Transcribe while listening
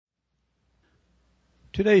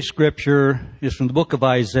Today's scripture is from the book of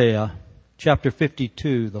Isaiah, chapter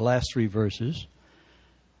 52, the last 3 verses,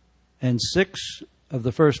 and 6 of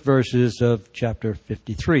the first verses of chapter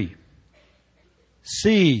 53.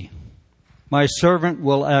 See, my servant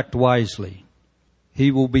will act wisely.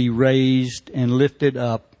 He will be raised and lifted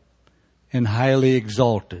up and highly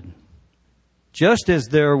exalted. Just as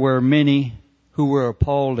there were many who were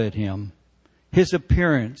appalled at him, his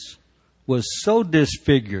appearance was so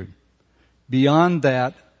disfigured beyond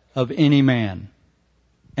that of any man,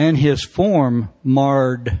 and his form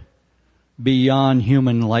marred beyond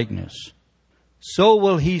human likeness. So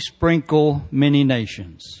will he sprinkle many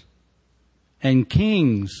nations, and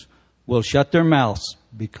kings will shut their mouths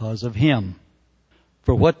because of him.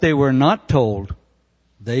 For what they were not told,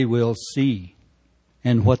 they will see,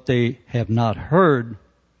 and what they have not heard,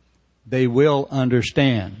 they will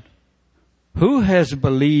understand. Who has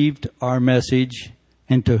believed our message,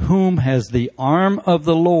 and to whom has the arm of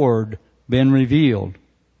the Lord been revealed?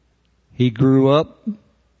 He grew up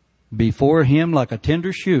before him like a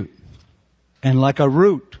tender shoot, and like a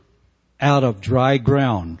root out of dry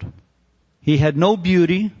ground. He had no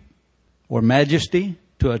beauty or majesty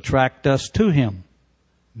to attract us to him.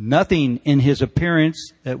 Nothing in his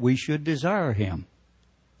appearance that we should desire him.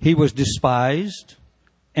 He was despised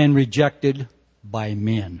and rejected by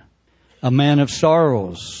men, a man of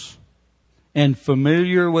sorrows and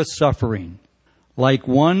familiar with suffering, like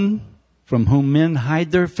one from whom men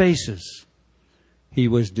hide their faces. He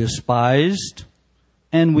was despised,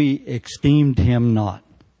 and we esteemed him not.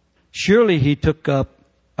 Surely he took up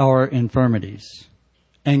our infirmities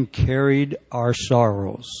and carried our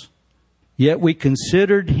sorrows. Yet we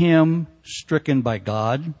considered him stricken by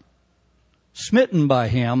God, smitten by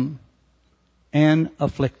him, and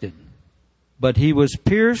afflicted. But he was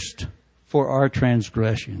pierced for our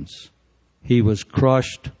transgressions. He was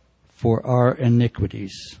crushed for our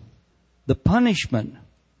iniquities. The punishment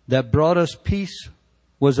that brought us peace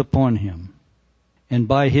was upon him, and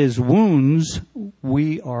by his wounds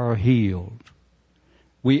we are healed.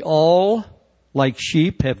 We all, like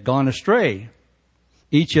sheep, have gone astray.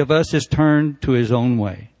 Each of us has turned to his own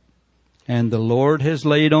way, and the Lord has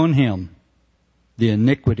laid on him the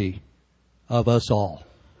iniquity of us all.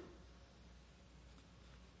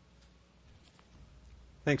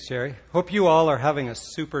 Thanks, Jerry. Hope you all are having a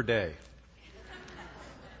super day.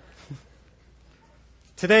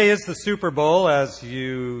 Today is the Super Bowl, as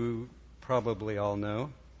you probably all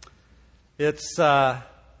know. It's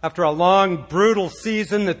after a long, brutal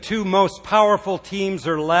season, the 2 most powerful teams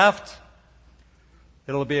are left.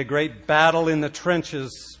 It'll be a great battle in the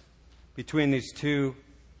trenches between these 2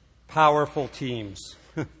 powerful teams.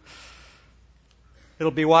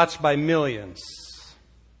 It'll be watched by millions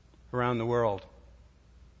around the world.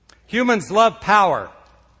 Humans love power.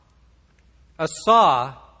 A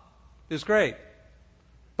saw is great,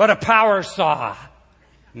 but a power saw,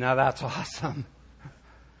 now that's awesome.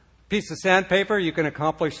 Piece of sandpaper, you can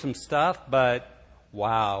accomplish some stuff, but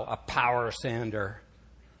wow, a power sander.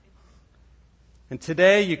 And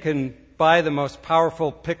today you can buy the most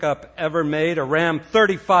powerful pickup ever made, a Ram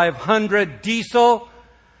 3500 diesel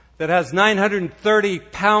that has 930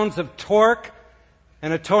 pounds of torque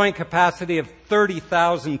and a towing capacity of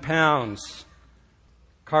 30,000 pounds.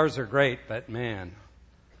 Cars are great, but man,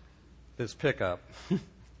 this pickup.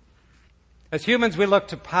 As humans, we look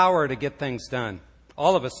to power to get things done.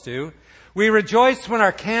 All of us do. We rejoice when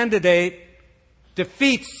our candidate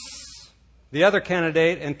defeats the other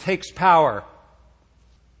candidate and takes power.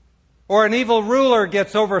 Or an evil ruler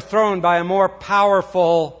gets overthrown by a more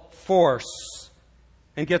powerful force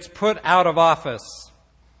and gets put out of office.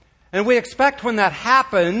 And we expect when that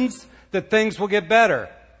happens that things will get better.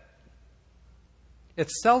 It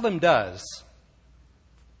seldom does.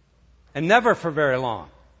 And never for very long.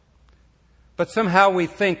 But somehow we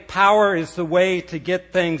think power is the way to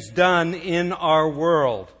get things done in our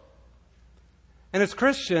world. And as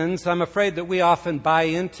Christians, I'm afraid that we often buy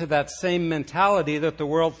into that same mentality that the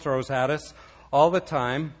world throws at us all the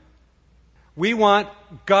time. We want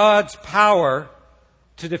God's power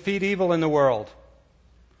to defeat evil in the world.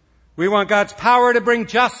 We want God's power to bring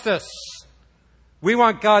justice. We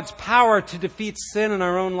want God's power to defeat sin in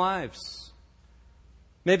our own lives.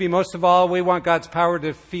 Maybe most of all, we want God's power to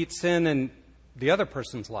defeat sin in the other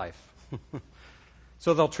person's life.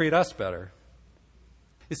 So they'll treat us better.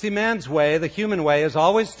 You see, man's way, the human way, is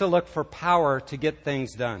always to look for power to get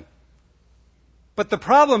things done. But the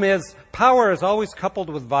problem is, power is always coupled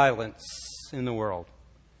with violence in the world.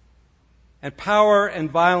 And power and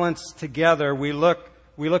violence together, we look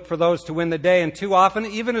for those to win the day. And too often,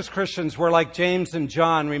 even as Christians, we're like James and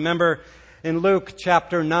John. Remember in Luke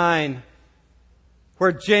chapter 9,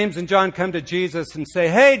 where James and John come to Jesus and say,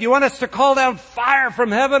 hey, do you want us to call down fire from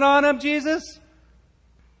heaven on them, Jesus?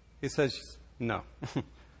 He says, no.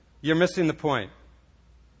 You're missing the point.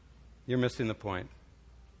 You're missing the point.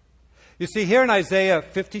 You see, here in Isaiah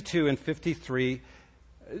 52 and 53,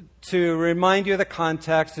 to remind you of the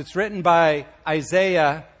context, it's written by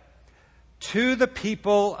Isaiah to the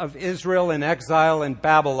people of Israel in exile in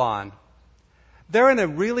Babylon. They're in a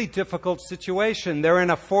really difficult situation. They're in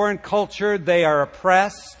a foreign culture. They are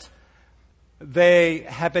oppressed. They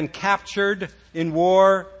have been captured in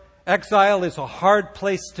war. Exile is a hard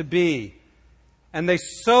place to be. And they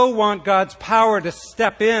so want God's power to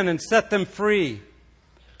step in and set them free,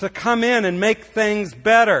 to come in and make things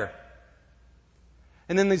better.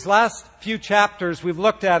 And in these last few chapters we've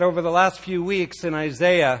looked at over the last few weeks in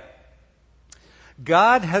Isaiah,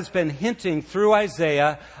 God has been hinting through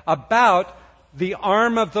Isaiah about the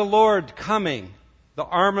arm of the Lord coming. The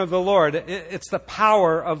arm of the Lord. It's the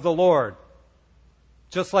power of the Lord.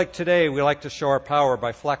 Just like today, we like to show our power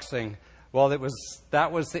by flexing. Well, that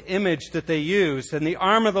was the image that they used. And the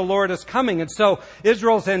arm of the Lord is coming. And so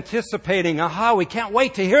Israel's anticipating, we can't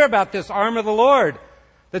wait to hear about this arm of the Lord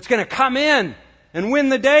that's going to come in and win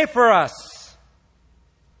the day for us.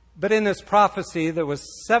 But in this prophecy that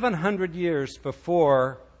was 700 years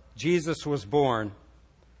before Jesus was born,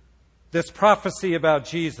 this prophecy about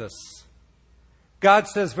Jesus, God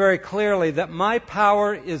says very clearly that my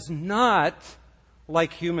power is not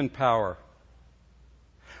like human power.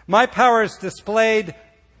 My power is displayed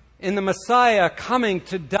in the Messiah coming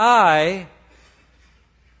to die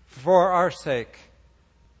for our sake.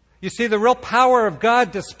 You see, the real power of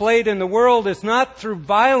God displayed in the world is not through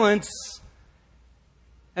violence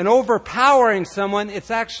and overpowering someone.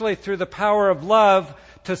 It's actually through the power of love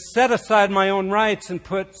to set aside my own rights and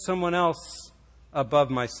put someone else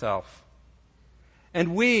above myself.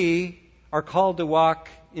 And we are called to walk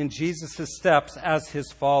in Jesus' steps as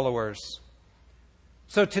His followers.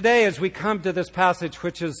 So today, as we come to this passage,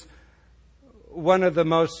 which is one of the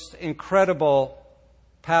most incredible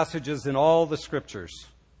passages in all the Scriptures,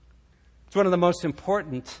 it's one of the most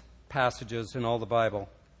important passages in all the Bible.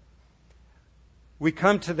 We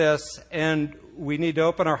come to this and we need to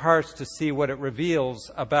open our hearts to see what it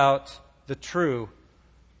reveals about the true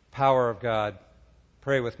power of God.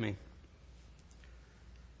 Pray with me.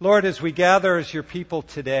 Lord, as we gather as your people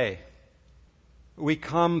today, we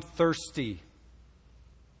come thirsty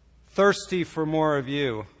for more of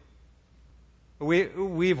you.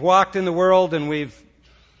 We've walked in the world and we've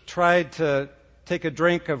tried to take a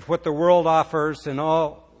drink of what the world offers, and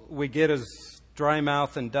all we get is dry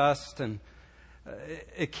mouth and dust, and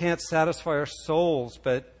it can't satisfy our souls.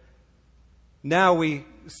 But now we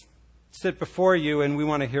sit before you and we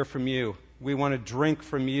want to hear from you. We want to drink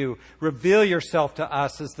from you. Reveal yourself to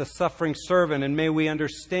us as the suffering servant, and may we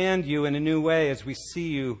understand you in a new way as we see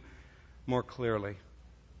you more clearly.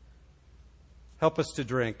 Help us to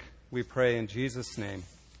drink, we pray in Jesus' name.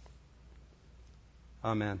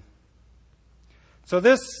 Amen. So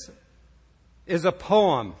this is a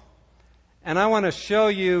poem, and I want to show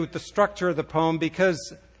you the structure of the poem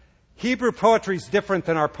because Hebrew poetry is different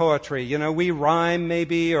than our poetry. You know, we rhyme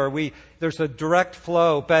maybe, or there's a direct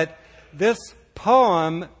flow, but this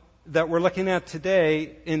poem that we're looking at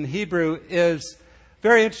today in Hebrew is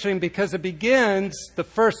very interesting because it begins, the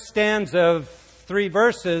first stanza of 3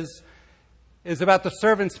 verses is about the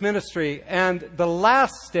servant's ministry. And the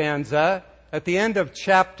last stanza at the end of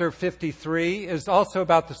chapter 53 is also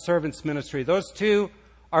about the servant's ministry. Those two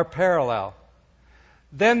are parallel.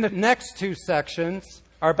 Then the next 2 sections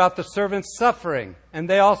are about the servant's suffering, and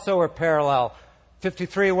they also are parallel.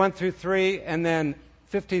 53, 1 through 3, and then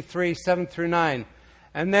 53, 7 through 9.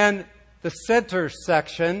 And then the center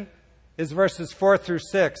section is verses 4 through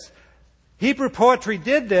 6. Hebrew poetry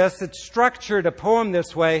did this. It structured a poem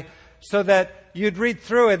this way so that you'd read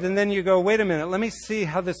through it and then you go, wait a minute, let me see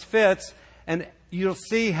how this fits. And you'll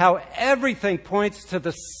see how everything points to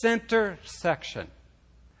the center section.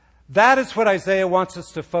 That is what Isaiah wants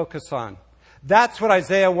us to focus on. That's what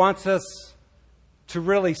Isaiah wants us to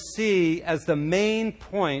really see as the main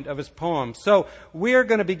point of his poem. So we're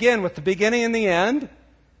going to begin with the beginning and the end,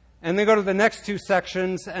 and then go to the next 2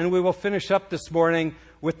 sections, and we will finish up this morning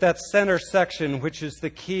with that center section, which is the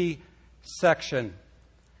key section.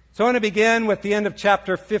 So I want to begin with the end of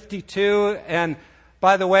chapter 52, and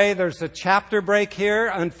by the way, there's a chapter break here.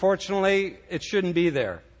 Unfortunately, it shouldn't be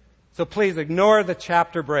there. So please ignore the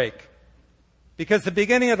chapter break, because the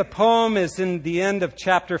beginning of the poem is in the end of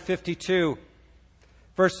chapter 52,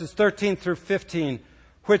 verses 13 through 15,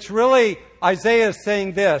 which really Isaiah is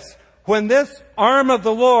saying this: when this arm of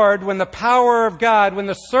the Lord, when the power of God, when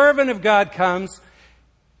the servant of God comes,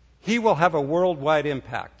 he will have a worldwide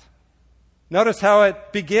impact. Notice how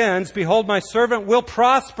it begins. Behold, my servant will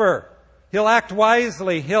prosper. He'll act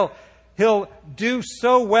wisely. He'll do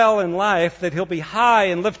so well in life that he'll be high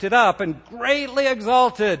and lifted up and greatly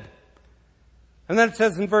exalted. And then it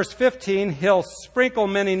says in verse 15, he'll sprinkle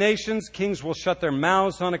many nations. Kings will shut their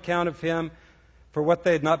mouths on account of him. For what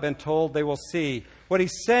they had not been told, they will see. What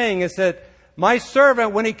he's saying is that my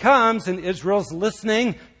servant, when he comes, and Israel's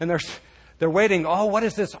listening, and they're waiting, oh, what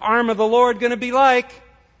is this arm of the Lord going to be like?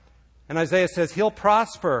 And Isaiah says he'll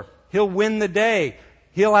prosper. He'll win the day.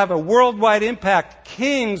 He'll have a worldwide impact.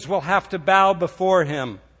 Kings will have to bow before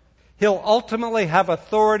him. He'll ultimately have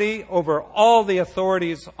authority over all the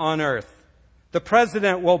authorities on earth. The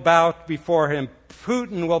president will bow before him.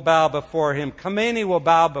 Putin will bow before him. Khomeini will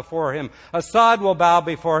bow before him. Assad will bow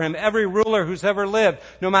before him. Every ruler who's ever lived,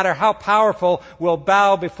 no matter how powerful, will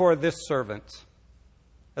bow before this servant.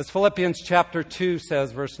 As Philippians chapter 2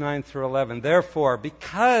 says, verse 9 through 11, therefore,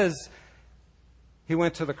 because he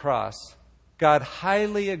went to the cross, God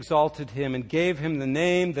highly exalted him and gave him the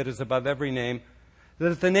name that is above every name,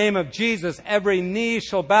 that at the name of Jesus every knee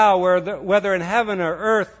shall bow, whether in heaven or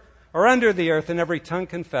earth or under the earth, and every tongue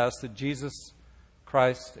confess that Jesus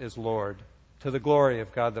Christ is Lord, to the glory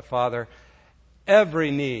of God the Father. Every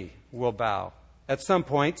knee will bow at some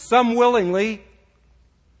point, some willingly,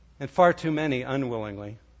 and far too many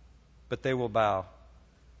unwillingly, but they will bow.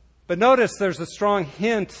 But notice there's a strong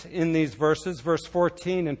hint in these verses, verse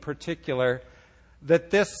 14 in particular,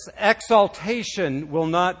 that this exaltation will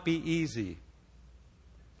not be easy.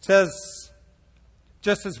 It says,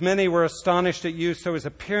 just as many were astonished at you, so his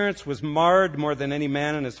appearance was marred more than any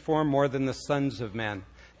man, and his form more than the sons of men.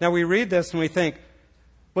 Now we read this and we think,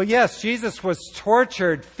 well, yes, Jesus was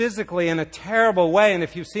tortured physically in a terrible way. And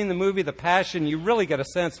if you've seen the movie The Passion, you really get a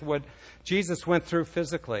sense of what Jesus went through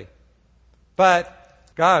physically.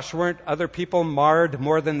 But, gosh, weren't other people marred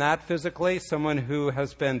more than that physically? Someone who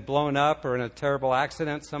has been blown up or in a terrible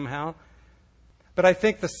accident somehow? But I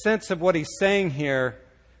think the sense of what he's saying here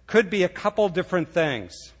could be a couple different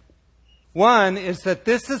things. One is that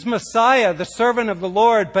this is Messiah, the servant of the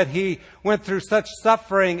Lord, but he went through such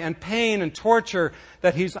suffering and pain and torture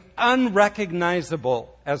that he's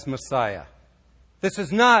unrecognizable as Messiah. This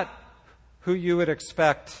is not who you would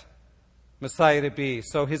expect Messiah to be.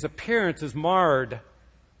 So his appearance is marred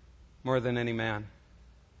more than any man.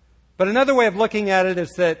 But another way of looking at it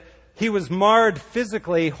is that he was marred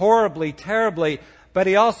physically, horribly, terribly, but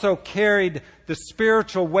he also carried the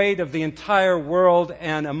spiritual weight of the entire world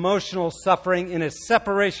and emotional suffering in his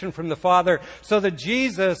separation from the Father, so that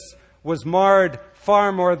Jesus was marred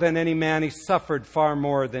far more than any man. He suffered far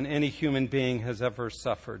more than any human being has ever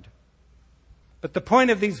suffered. But the point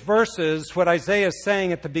of these verses, what Isaiah is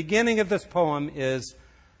saying at the beginning of this poem, is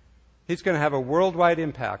he's going to have a worldwide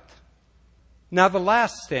impact. Now the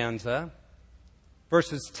last stanza,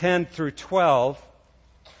 verses 10 through 12,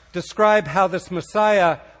 describe how this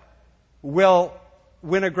Messiah will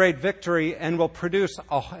win a great victory and will produce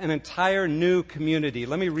an entire new community.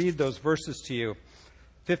 Let me read those verses to you.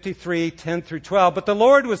 53, 10 through 12. But the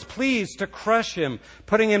Lord was pleased to crush him,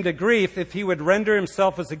 putting him to grief. If he would render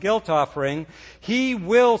himself as a guilt offering, he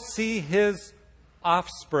will see his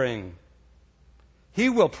offspring. He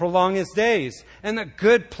will prolong his days, and the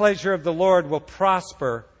good pleasure of the Lord will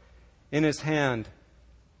prosper in his hand.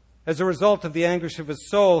 As a result of the anguish of his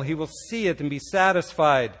soul, he will see it and be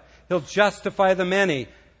satisfied. He'll justify the many.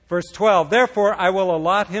 Verse 12, therefore I will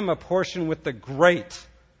allot him a portion with the great,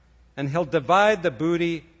 and he'll divide the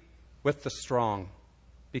booty with the strong,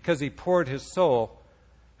 because he poured his soul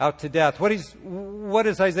out to death. What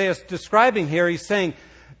is Isaiah describing here? He's saying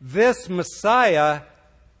this Messiah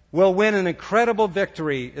will win an incredible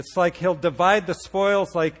victory. It's like he'll divide the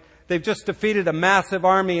spoils, like they've just defeated a massive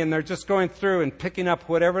army and they're just going through and picking up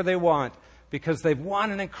whatever they want because they've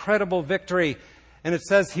won an incredible victory. And it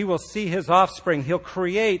says he will see his offspring. He'll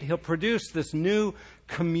produce this new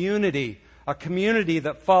community, a community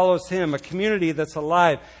that follows him, a community that's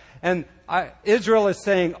alive. And Israel is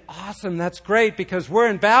saying, awesome, that's great, because we're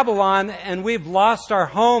in Babylon and we've lost our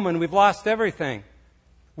home and we've lost everything.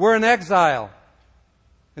 We're in exile.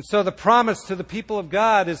 And so the promise to the people of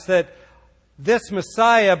God is that this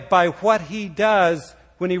Messiah, by what he does,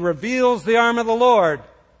 when he reveals the arm of the Lord,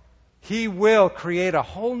 he will create a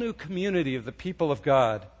whole new community of the people of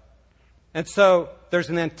God. And so there's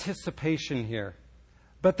an anticipation here.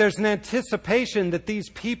 But there's an anticipation that these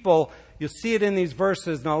people, you'll see it in these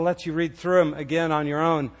verses, and I'll let you read through them again on your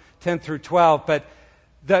own, 10 through 12, but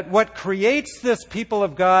that what creates this people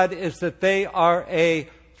of God is that they are a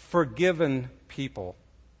forgiven people.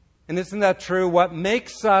 And isn't that true? What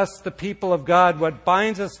makes us the people of God, what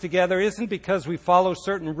binds us together, isn't because we follow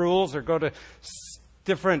certain rules or go to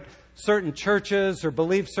certain churches or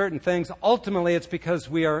believe certain things. Ultimately, it's because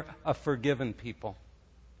we are a forgiven people.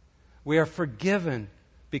 We are forgiven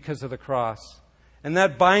because of the cross. And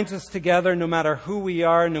that binds us together no matter who we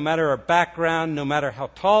are, no matter our background, no matter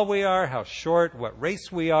how tall we are, how short, what race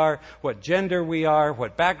we are, what gender we are,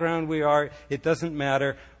 what background we are. It doesn't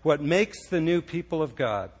matter. What makes the new people of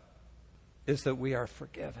God is that we are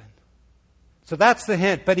forgiven. So that's the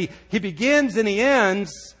hint. But he begins and he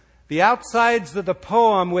ends the outsides of the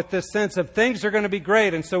poem with this sense of things are going to be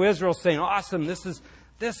great. And so Israel's saying, awesome, this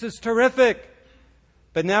is terrific.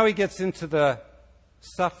 But now he gets into the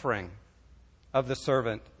suffering of the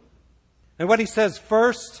servant. And what he says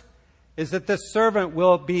first is that this servant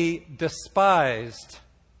will be despised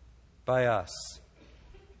by us.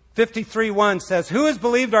 53:1 says, "Who has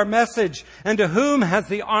believed our message, and to whom has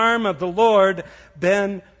the arm of the Lord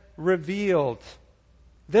been revealed?"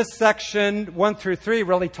 This section, 1 through 3,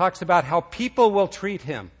 really talks about how people will treat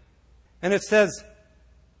him. And it says,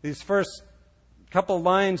 these first couple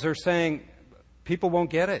lines are saying, people won't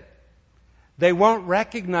get it. They won't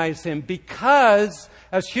recognize him because,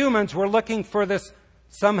 as humans, we're looking for this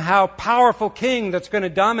somehow powerful king that's going to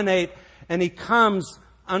dominate, and he comes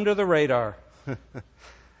under the radar.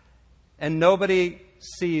 And nobody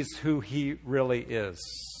sees who he really is.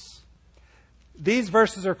 These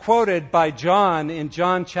verses are quoted by John in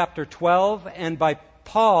John chapter 12 and by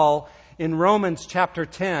Paul in Romans chapter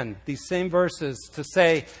 10. These same verses to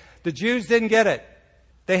say the Jews didn't get it.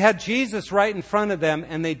 They had Jesus right in front of them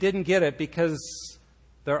and they didn't get it because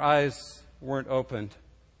their eyes weren't opened.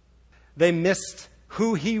 They missed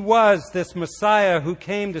who he was, this Messiah who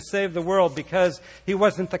came to save the world, because he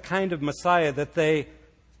wasn't the kind of Messiah that they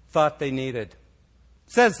thought they needed.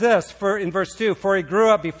 It says this in verse 2, "For he grew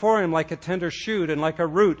up before him like a tender shoot and like a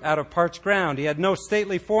root out of parched ground. He had no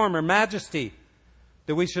stately form or majesty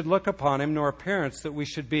that we should look upon him, nor appearance that we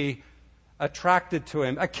should be attracted to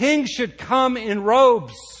him." A king should come in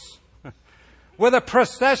robes with a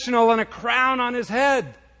processional and a crown on his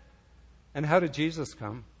head. And how did Jesus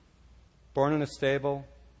come? Born in a stable,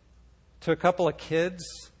 to a couple of kids,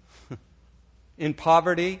 in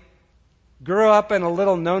poverty, grew up in a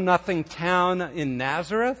little know-nothing town in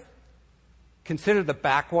Nazareth, considered the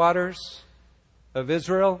backwaters of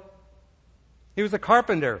Israel. He was a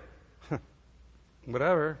carpenter.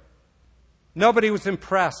 Whatever. Nobody was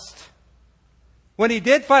impressed. When he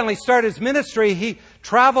did finally start his ministry, he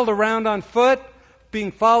traveled around on foot,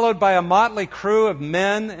 being followed by a motley crew of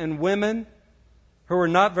men and women who were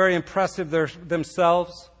not very impressive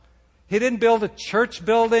themselves. He didn't build a church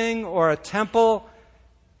building or a temple.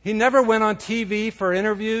 He never went on TV for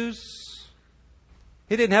interviews.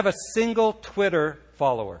 He didn't have a single Twitter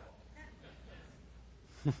follower.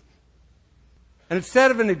 And instead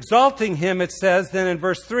of exalting him, it says then in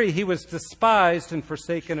verse 3, he was despised and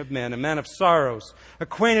forsaken of men, a man of sorrows,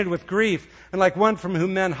 acquainted with grief, and like one from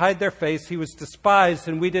whom men hide their face, he was despised,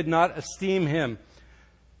 and we did not esteem him.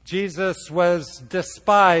 Jesus was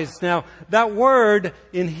despised. Now, that word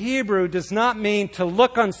in Hebrew does not mean to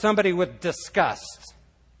look on somebody with disgust.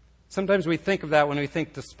 Sometimes we think of that when we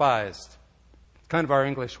think despised. It's kind of our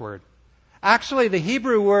English word. Actually, the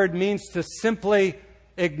Hebrew word means to simply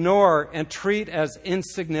ignore and treat as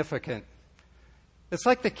insignificant. It's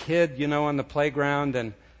like the kid, on the playground,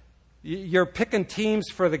 and you're picking teams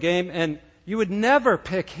for the game, and you would never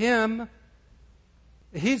pick him.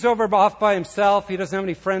 He's off by himself. He doesn't have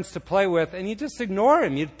any friends to play with, and you just ignore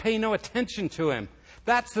him. You pay no attention to him.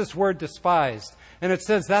 That's this word despised. And it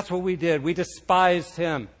says that's what we did. We despised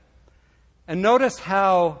him. And notice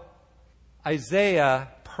how Isaiah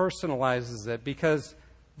personalizes it, because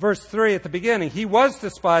verse 3 at the beginning, he was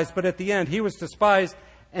despised, but at the end, he was despised,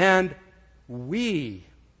 and we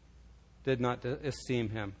did not esteem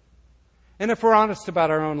him. And if we're honest about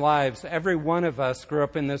our own lives, every one of us grew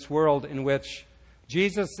up in this world in which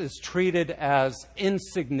Jesus is treated as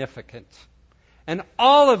insignificant. And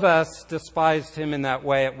all of us despised him in that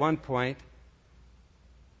way at one point.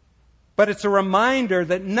 But it's a reminder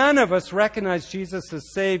that none of us recognize Jesus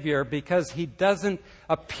as Savior because he doesn't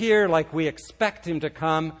appear like we expect him to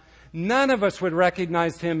come. None of us would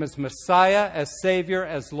recognize him as Messiah, as Savior,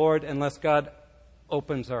 as Lord, unless God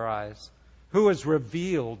opens our eyes. Who has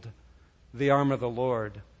revealed the arm of the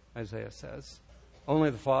Lord, Isaiah says.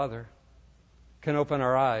 Only the Father can open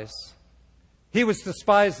our eyes. He was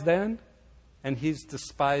despised then, and he's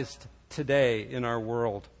despised today in our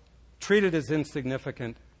world. Treated as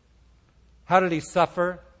insignificant. How did he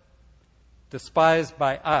suffer? Despised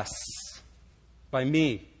by us, by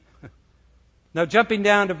me. Now, jumping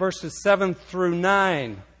down to verses 7 through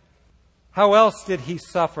 9, how else did he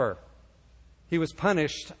suffer? He was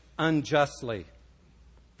punished unjustly.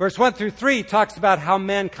 Verse 1 through 3 talks about how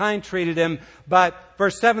mankind treated him, but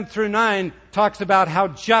verse 7 through 9 talks about how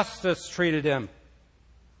justice treated him.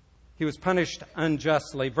 He was punished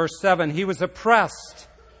unjustly. Verse 7, he was oppressed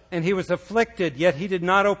and he was afflicted, yet he did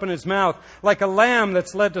not open his mouth. Like a lamb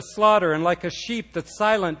that's led to slaughter, and like a sheep that's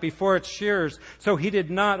silent before its shearers, so he did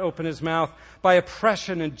not open his mouth. By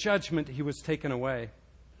oppression and judgment he was taken away.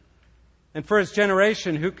 And for his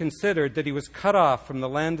generation, who considered that he was cut off from the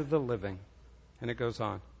land of the living? And it goes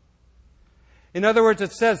on. In other words,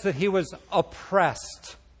 it says that he was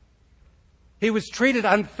oppressed. He was treated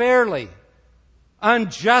unfairly,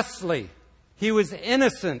 unjustly. He was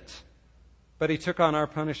innocent, but he took on our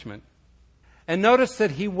punishment. And notice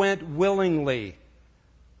that he went willingly.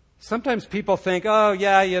 Sometimes people think, oh,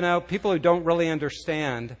 yeah, people who don't really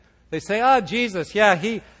understand, they say, oh, Jesus, yeah,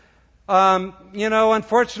 he,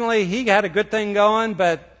 unfortunately, he had a good thing going,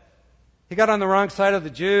 but he got on the wrong side of the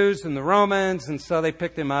Jews and the Romans, and so they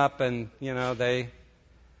picked him up and, they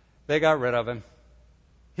got rid of him.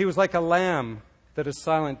 He was like a lamb that is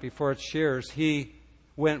silent before its shearers. He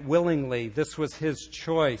went willingly. This was his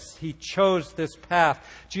choice. He chose this path.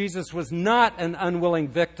 Jesus was not an unwilling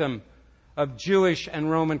victim of Jewish and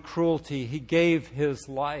Roman cruelty. He gave his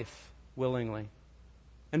life willingly.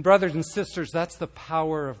 And brothers and sisters, that's the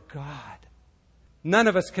power of God. None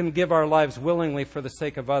of us can give our lives willingly for the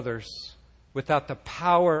sake of others without the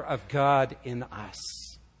power of God in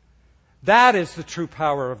us. That is the true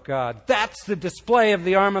power of God. That's the display of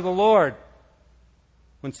the arm of the Lord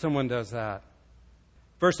when someone does that.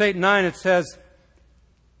 Verse 8 and 9, it says,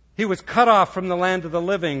 he was cut off from the land of the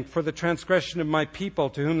living for the transgression of my people,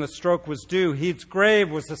 to whom the stroke was due. His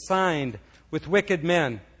grave was assigned with wicked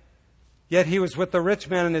men. Yet he was with the rich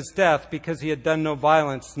man in his death, because he had done no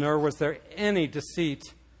violence, nor was there any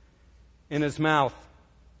deceit in his mouth.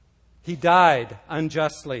 He died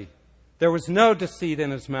unjustly. There was no deceit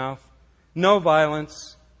in his mouth, no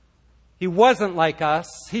violence. He wasn't like us.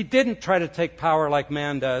 He didn't try to take power like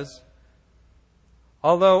man does.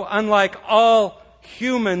 Although, unlike all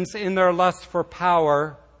humans in their lust for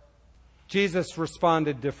power, Jesus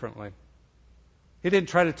responded differently. He didn't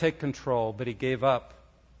try to take control, but he gave up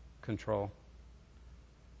control.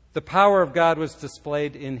 The power of God was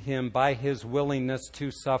displayed in him by his willingness to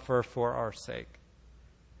suffer for our sake.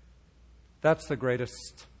 That's the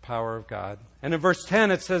greatest power of God. And in verse 10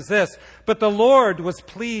 it says this, but the Lord was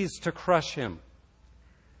pleased to crush him.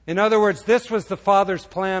 In other words, this was the Father's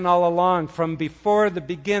plan all along. From before the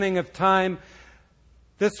beginning of time,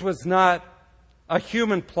 this was not a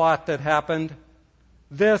human plot that happened.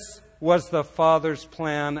 This was the Father's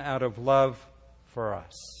plan out of love for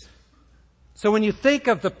us. So when you think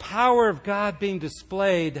of the power of God being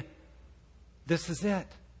displayed, this is it.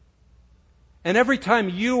 And every time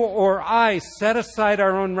you or I set aside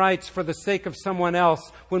our own rights for the sake of someone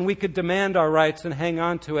else, when we could demand our rights and hang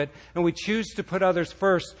on to it, and we choose to put others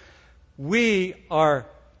first, we are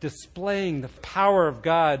displaying the power of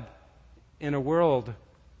God in a world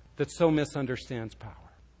that so misunderstands power.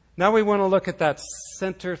 Now we want to look at that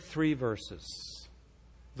center 3 verses,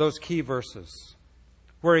 those key verses,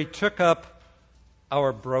 where he took up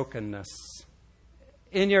our brokenness.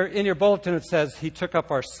 In your bulletin it says he took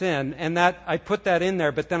up our sin, and that I put that in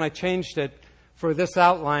there, but then I changed it for this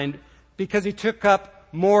outline because he took up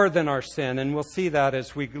more than our sin, and we'll see that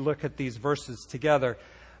as we look at these verses together.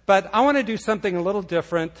 But I want to do something a little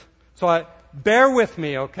different, so bear with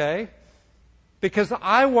me, okay? Because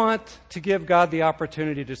I want to give God the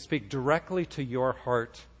opportunity to speak directly to your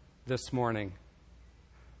heart this morning.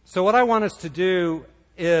 So what I want us to do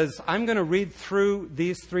is I'm going to read through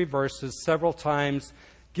these 3 verses several times,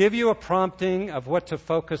 give you a prompting of what to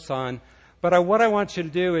focus on. But what I want you to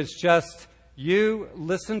do is just you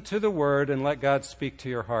listen to the Word and let God speak to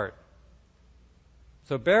your heart.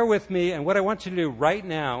 So bear with me, and what I want you to do right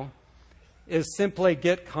now is simply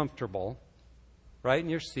get comfortable, right in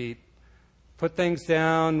your seat. Put things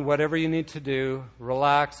down, whatever you need to do.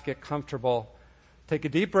 Relax, get comfortable. Take a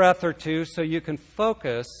deep breath or two so you can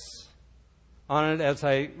focus on it as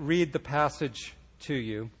I read the passage to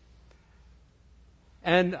you.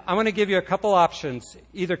 And I'm going to give you a couple options.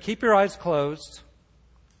 Either keep your eyes closed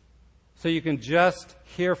so you can just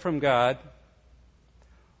hear from God,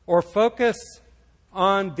 or focus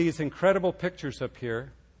on these incredible pictures up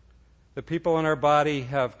here the people in our body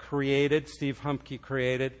have created, Steve Humke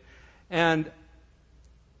created, and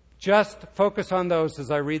just focus on those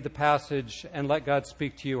as I read the passage and let God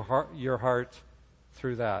speak to your heart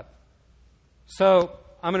through that. So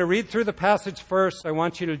I'm going to read through the passage first. I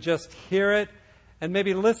want you to just hear it And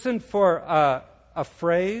maybe listen for a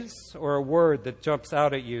phrase or a word that jumps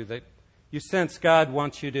out at you that you sense God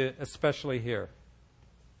wants you to especially hear.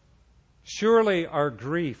 Surely our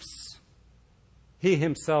griefs he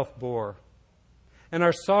himself bore, and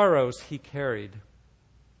our sorrows he carried.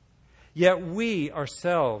 Yet we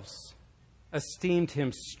ourselves esteemed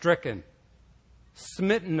him stricken,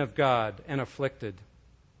 smitten of God, and afflicted.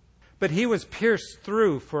 But he was pierced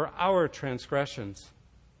through for our transgressions.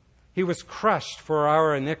 He was crushed for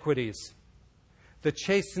our iniquities. The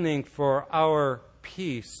chastening for our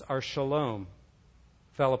peace, our shalom,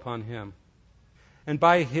 fell upon him. And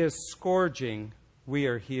by his scourging we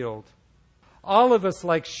are healed. All of us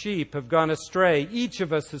like sheep have gone astray. Each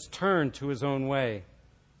of us has turned to his own way.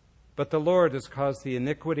 But the Lord has caused the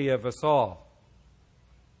iniquity of us all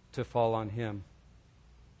to fall on him.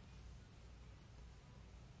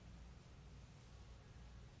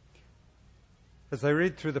 As I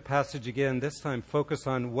read through the passage again, this time focus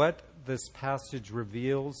on what this passage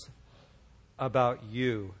reveals about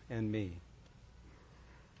you and me.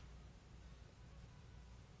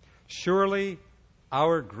 Surely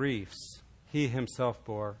our griefs he himself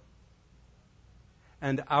bore,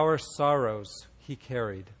 and our sorrows he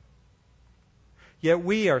carried. Yet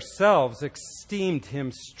we ourselves esteemed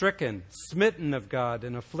him stricken, smitten of God,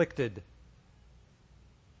 and afflicted.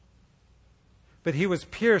 But he was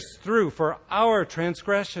pierced through for our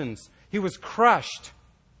transgressions. He was crushed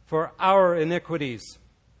for our iniquities.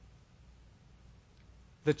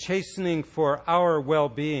 The chastening for our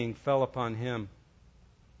well-being fell upon him.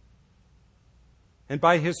 And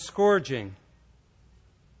by his scourging,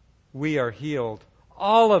 we are healed.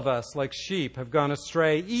 All of us, like sheep, have gone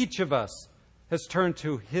astray. Each of us has turned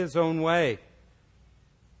to his own way.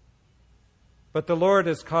 But the Lord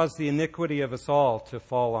has caused the iniquity of us all to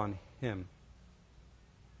fall on him.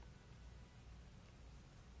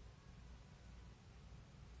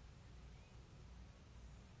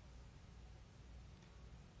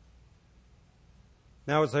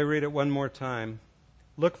 Now, as I read it one more time,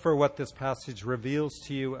 look for what this passage reveals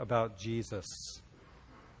to you about Jesus.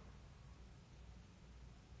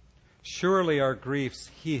 Surely our griefs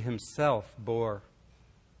he himself bore,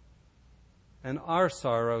 and our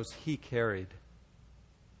sorrows he carried.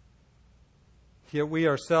 Yet we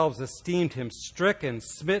ourselves esteemed him stricken,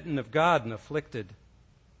 smitten of God, and afflicted.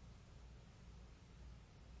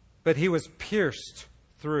 But he was pierced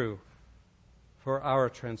through for our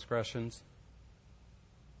transgressions.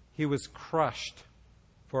 He was crushed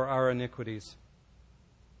for our iniquities.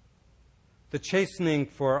 The chastening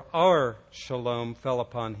for our shalom fell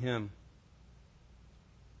upon him.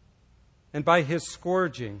 And by his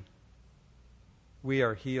scourging, we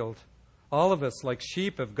are healed. All of us, like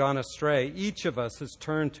sheep, have gone astray. Each of us has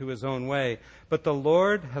turned to his own way. But the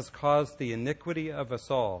Lord has caused the iniquity of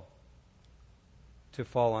us all to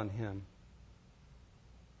fall on him.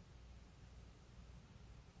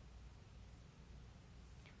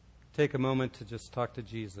 Take a moment to just talk to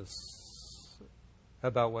Jesus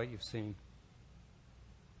about what you've seen.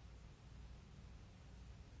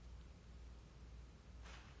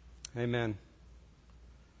 Amen.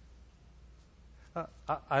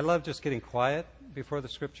 I love just getting quiet before the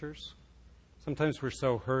Scriptures. Sometimes we're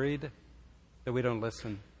so hurried that we don't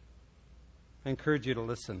listen. I encourage you to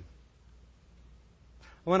listen.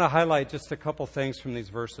 I want to highlight just a couple things from these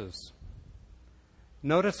verses.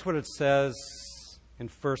 Notice what it says in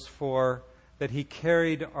verse 4, that he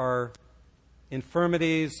carried our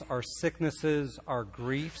infirmities, our sicknesses, our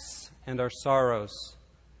griefs, and our sorrows.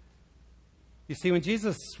 You see, when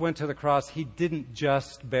Jesus went to the cross, he didn't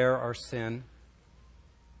just bear our sin.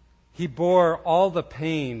 He bore all the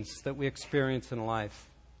pains that we experience in life,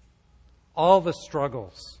 all the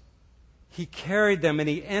struggles. He carried them, and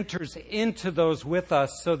he enters into those with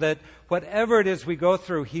us so that whatever it is we go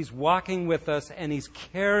through, he's walking with us and he's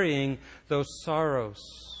carrying those sorrows.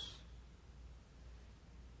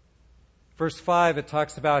 Verse 5, it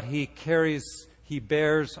talks about he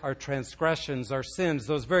bears our transgressions, our sins,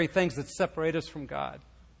 those very things that separate us from God.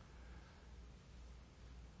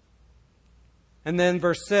 And then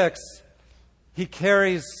verse 6, he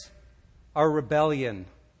carries our rebellion.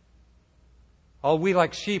 All we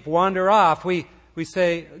like sheep wander off. We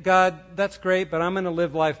say, God, that's great, but I'm going to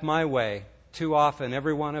live life my way. Too often,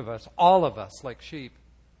 every one of us, all of us like sheep.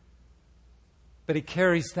 But he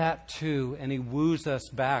carries that too, and he woos us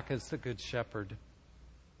back as the good shepherd.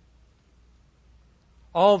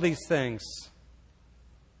 All these things,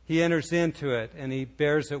 he enters into it and he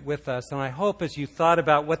bears it with us. And I hope as you thought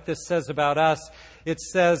about what this says about us, it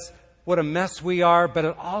says what a mess we are, but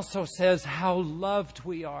it also says how loved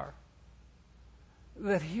we are.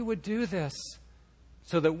 That he would do this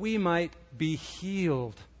so that we might be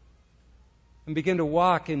healed and begin to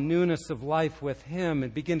walk in newness of life with Him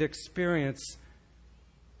and begin to experience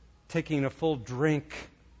taking a full drink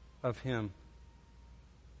of Him.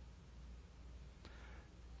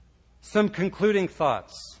 Some concluding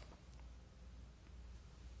thoughts.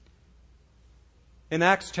 In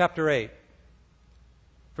Acts chapter 8,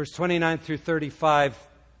 verse 29 through 35,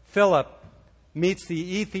 Philip meets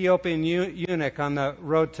the Ethiopian eunuch on the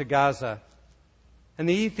road to Gaza. And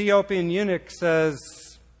the Ethiopian eunuch says,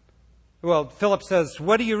 Philip says,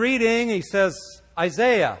 "What are you reading?" He says,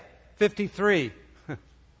 "Isaiah 53.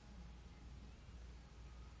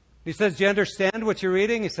 He says, "Do you understand what you're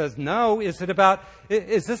reading?" He says, "No. Is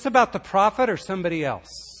this about the prophet or somebody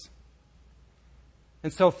else?"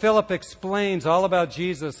 And so Philip explains all about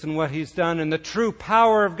Jesus and what He's done and the true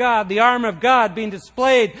power of God, the arm of God being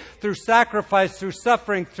displayed through sacrifice, through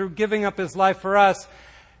suffering, through giving up His life for us.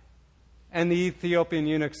 And the Ethiopian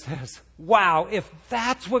eunuch says, "Wow, if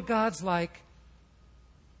that's what God's like,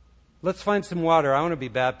 let's find some water. I want to be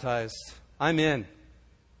baptized. I'm in.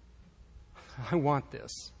 I want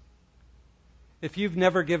this." If you've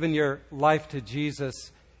never given your life to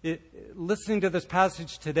Jesus, listening to this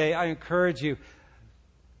passage today, I encourage you,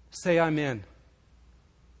 say, "I'm in."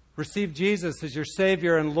 Receive Jesus as your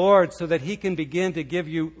Savior and Lord so that He can begin to give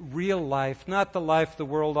you real life, not the life the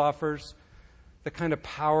world offers, the kind of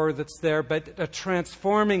power that's there, but a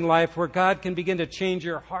transforming life where God can begin to change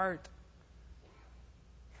your heart.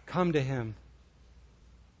 Come to Him.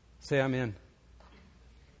 Say, "I'm in."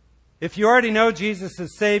 If you already know Jesus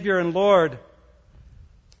as Savior and Lord,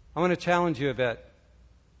 I want to challenge you a bit.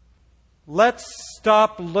 Let's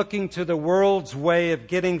stop looking to the world's way of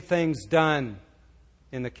getting things done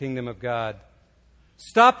in the kingdom of God.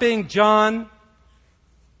 Stop being John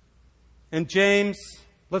and James.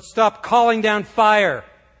 Let's stop calling down fire.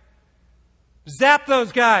 Zap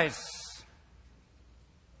those guys.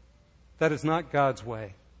 That is not God's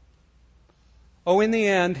way. Oh, in the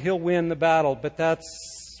end, He'll win the battle, but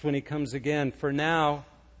that's when He comes again. For now,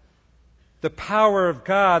 the power of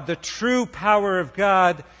God, the true power of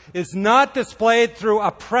God, is not displayed through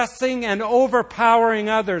oppressing and overpowering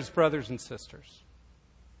others, brothers and sisters.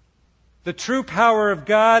 The true power of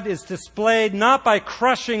God is displayed not by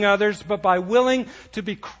crushing others, but by willing to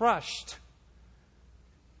be crushed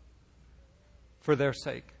for their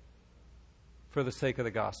sake, for the sake of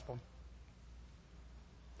the gospel.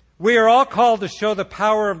 We are all called to show the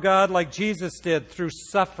power of God like Jesus did through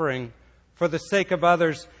suffering for the sake of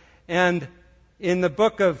others. And in the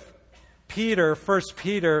book of Peter, 1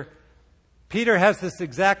 Peter, Peter has this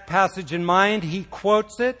exact passage in mind. He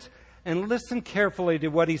quotes it. And listen carefully to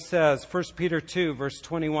what he says. 1 Peter 2, verse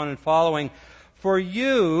 21 and following. "For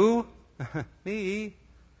you," me,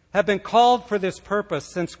 "have been called for this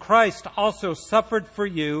purpose, since Christ also suffered for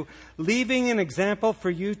you, leaving an example for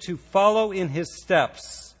you to follow in His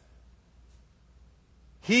steps.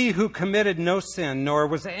 He who committed no sin, nor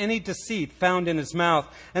was any deceit found in His mouth.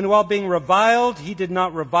 And while being reviled, He did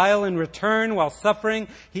not revile in return. While suffering,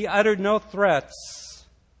 He uttered no threats.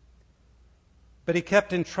 But He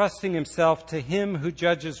kept entrusting Himself to Him who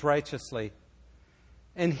judges righteously.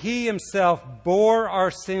 And He Himself bore our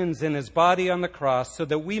sins in His body on the cross so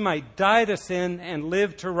that we might die to sin and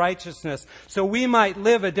live to righteousness. So we might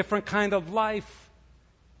live a different kind of life,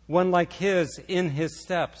 one like His in His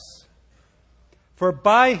steps. For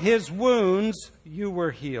by His wounds you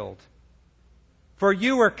were healed. For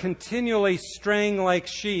you were continually straying like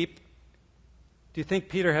sheep." Do you think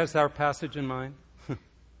Peter has our passage in mind?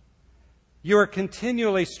 "You are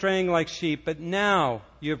continually straying like sheep, but now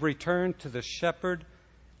you have returned to the shepherd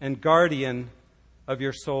and guardian of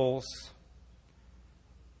your souls."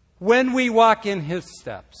 When we walk in His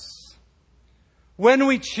steps, when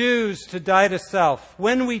we choose to die to self,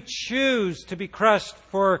 when we choose to be crushed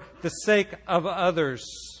for the sake of others,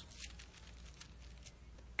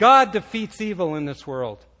 God defeats evil in this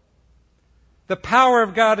world. The power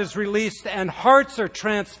of God is released and hearts are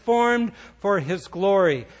transformed for His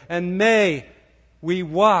glory. And may we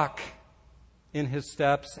walk in His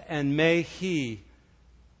steps, and may He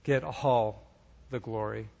get all the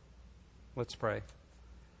glory. Let's pray.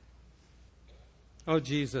 Oh,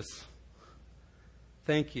 Jesus,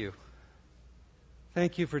 thank you.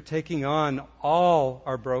 Thank you for taking on all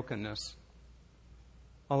our brokenness,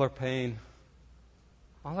 all our pain,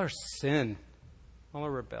 all our sin, all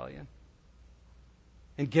our rebellion,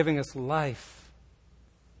 and giving us life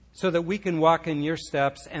so that we can walk in your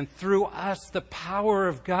steps, and through us the power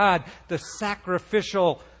of God, the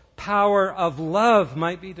sacrificial power of love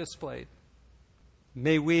might be displayed.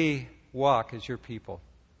 May we walk as your people.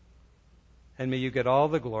 And may you get all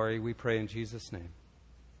the glory, we pray in Jesus' name.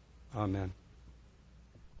 Amen.